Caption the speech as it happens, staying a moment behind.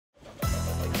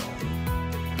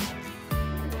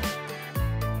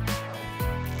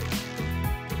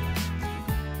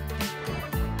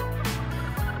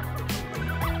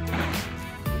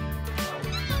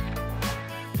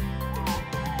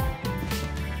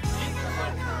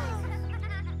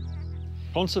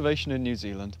Conservation in New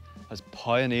Zealand has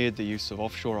pioneered the use of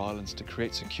offshore islands to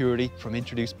create security from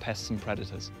introduced pests and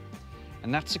predators.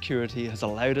 And that security has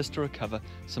allowed us to recover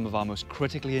some of our most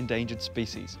critically endangered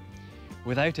species.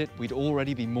 Without it, we'd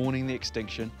already be mourning the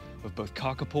extinction of both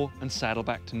kakapo and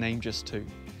saddleback, to name just two.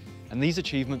 And these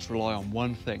achievements rely on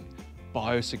one thing: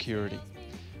 biosecurity.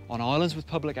 On islands with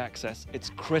public access, it's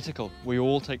critical we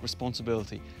all take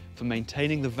responsibility for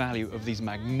maintaining the value of these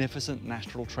magnificent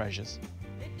natural treasures.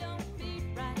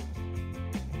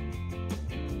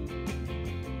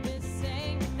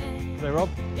 Hey, Rob.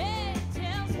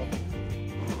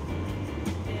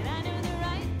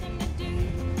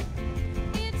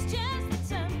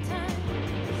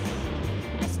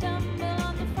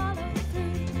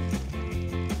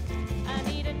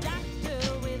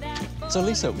 So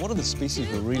Lisa, what are the species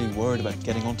we're really worried about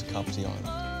getting onto Kapiti Island?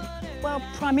 Well,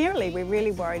 primarily we're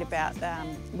really worried about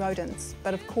rodents,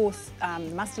 but of course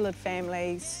the mustelid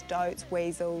families, stoats,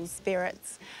 weasels,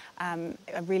 ferrets are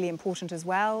really important as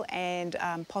well, and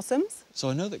possums. So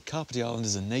I know that Kapiti Island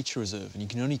is a nature reserve and you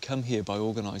can only come here by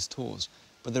organised tours,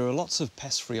 but there are lots of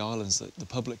pest-free islands that the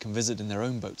public can visit in their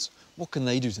own boats. What can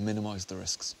they do to minimise the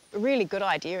risks? A really good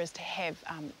idea is to have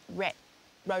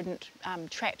rodent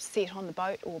traps set on the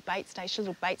boat, or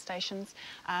little bait stations.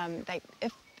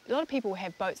 A lot of people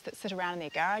have boats that sit around in their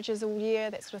garages all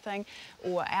year, that sort of thing,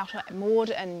 or out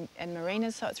moored in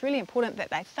marinas, so it's really important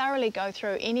that they thoroughly go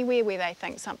through anywhere where they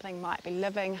think something might be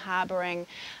living, harbouring,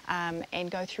 and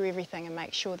go through everything and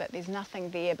make sure that there's nothing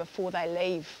there before they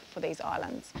leave for these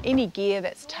islands. Any gear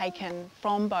that's taken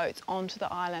from boats onto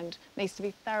the island needs to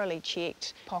be thoroughly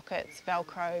checked: pockets,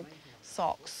 Velcro,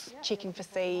 socks, checking for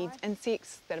seeds,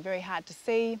 insects that are very hard to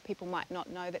see. People might not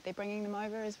know that they're bringing them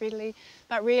over as readily.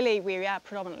 But really, we are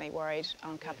predominantly worried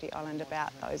on Kapiti Island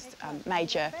about those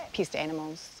major pest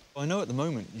animals. I know at the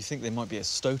moment you think there might be a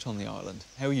stoat on the island.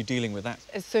 How are you dealing with that?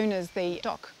 As soon as the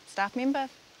DOC staff member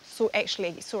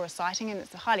actually saw a sighting, and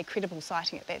it's a highly credible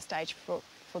sighting at that stage for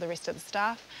the rest of the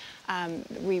staff,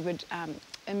 we would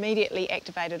immediately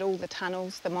activated all the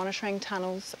tunnels, the monitoring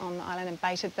tunnels on the island, and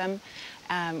baited them.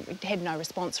 We had no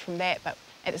response from that, but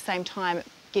at the same time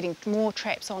getting more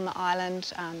traps on the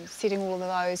island, setting all of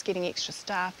those, getting extra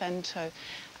staff in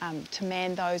to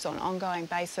man those on an ongoing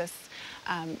basis.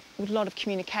 With a lot of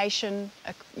communication,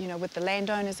 with the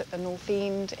landowners at the north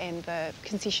end and the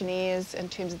concessionaires, in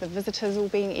terms of the visitors all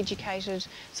being educated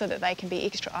so that they can be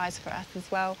extra eyes for us as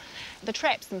well. The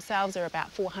traps themselves are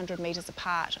about 400 metres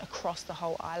apart across the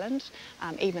whole island,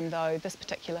 even though this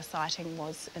particular sighting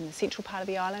was in the central part of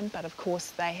the island, but of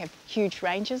course they have huge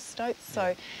ranges, stoats,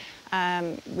 so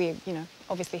we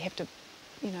obviously have to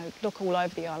look all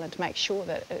over the island to make sure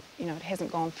that it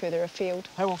hasn't gone further afield.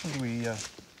 How often do we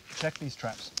check these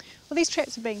traps? Well, these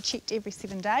traps are being checked every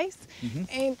 7 days,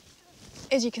 and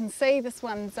as you can see, this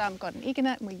one's got an egg in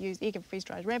it, and we use egg of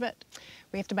freeze-dried rabbit.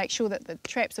 We have to make sure that the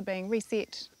traps are being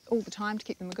reset all the time to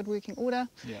keep them in good working order.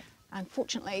 Yeah.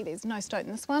 Unfortunately, there's no stoat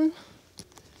in this one,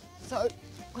 so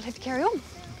we'll have to carry on.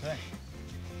 Okay.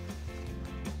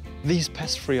 These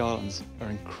pest-free islands are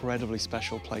incredibly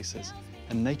special places,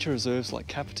 and nature reserves like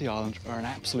Kapiti Island are an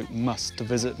absolute must to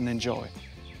visit and enjoy.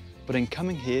 But in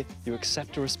coming here, you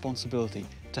accept a responsibility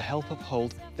to help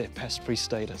uphold their pest-free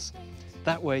status.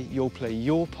 That way, you'll play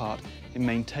your part in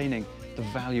maintaining the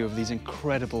value of these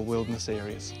incredible wilderness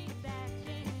areas.